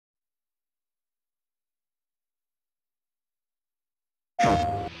Beginner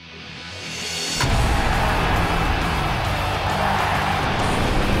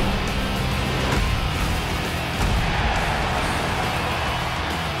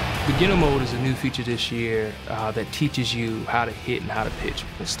mode is a new feature this year that teaches you how to hit and how to pitch.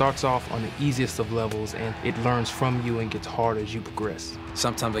 It starts off on the easiest of levels and it learns from you and gets harder as you progress.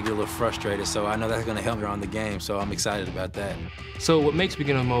 Sometimes I get a little frustrated, so I know that's going to help me around the game, so I'm excited about that. So what makes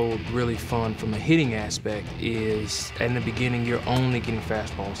beginner mode really fun from a hitting aspect is, in the beginning, you're only getting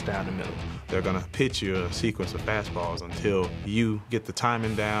fastballs down the middle. They're gonna pitch you a sequence of fastballs until you get the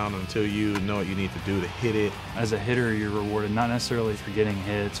timing down, until you know what you need to do to hit it. As a hitter, you're rewarded not necessarily for getting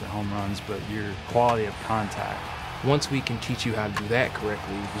hits or home runs, but your quality of contact. Once we can teach you how to do that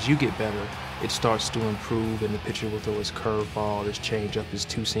correctly, as you get better, it starts to improve and the pitcher will throw his curveball, his changeup, his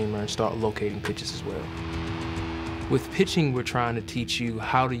two-seamer, and start locating pitches as well. With pitching, we're trying to teach you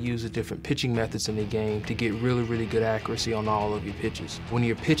how to use the different pitching methods in the game to get really, really good accuracy on all of your pitches. When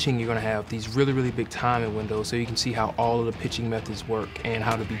you're pitching, you're gonna have these really, really big timing windows so you can see how all of the pitching methods work and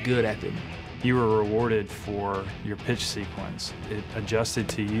how to be good at them. You were rewarded for your pitch sequence. It adjusted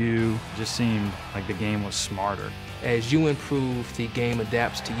to you, just seemed like the game was smarter. As you improve, the game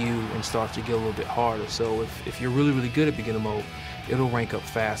adapts to you and starts to get a little bit harder. So if you're really, really good at beginner mode, it'll rank up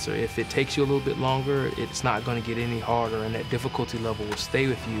faster. If it takes you a little bit longer, it's not going to get any harder, and that difficulty level will stay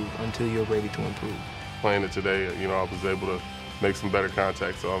with you until you're ready to improve. Playing it today, I was able to make some better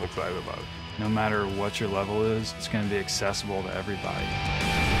contact, so I'm excited about it. No matter what your level is, it's going to be accessible to everybody.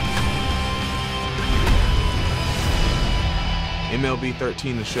 MLB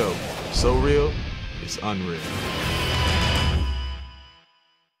 13 The Show. So real, it's unreal.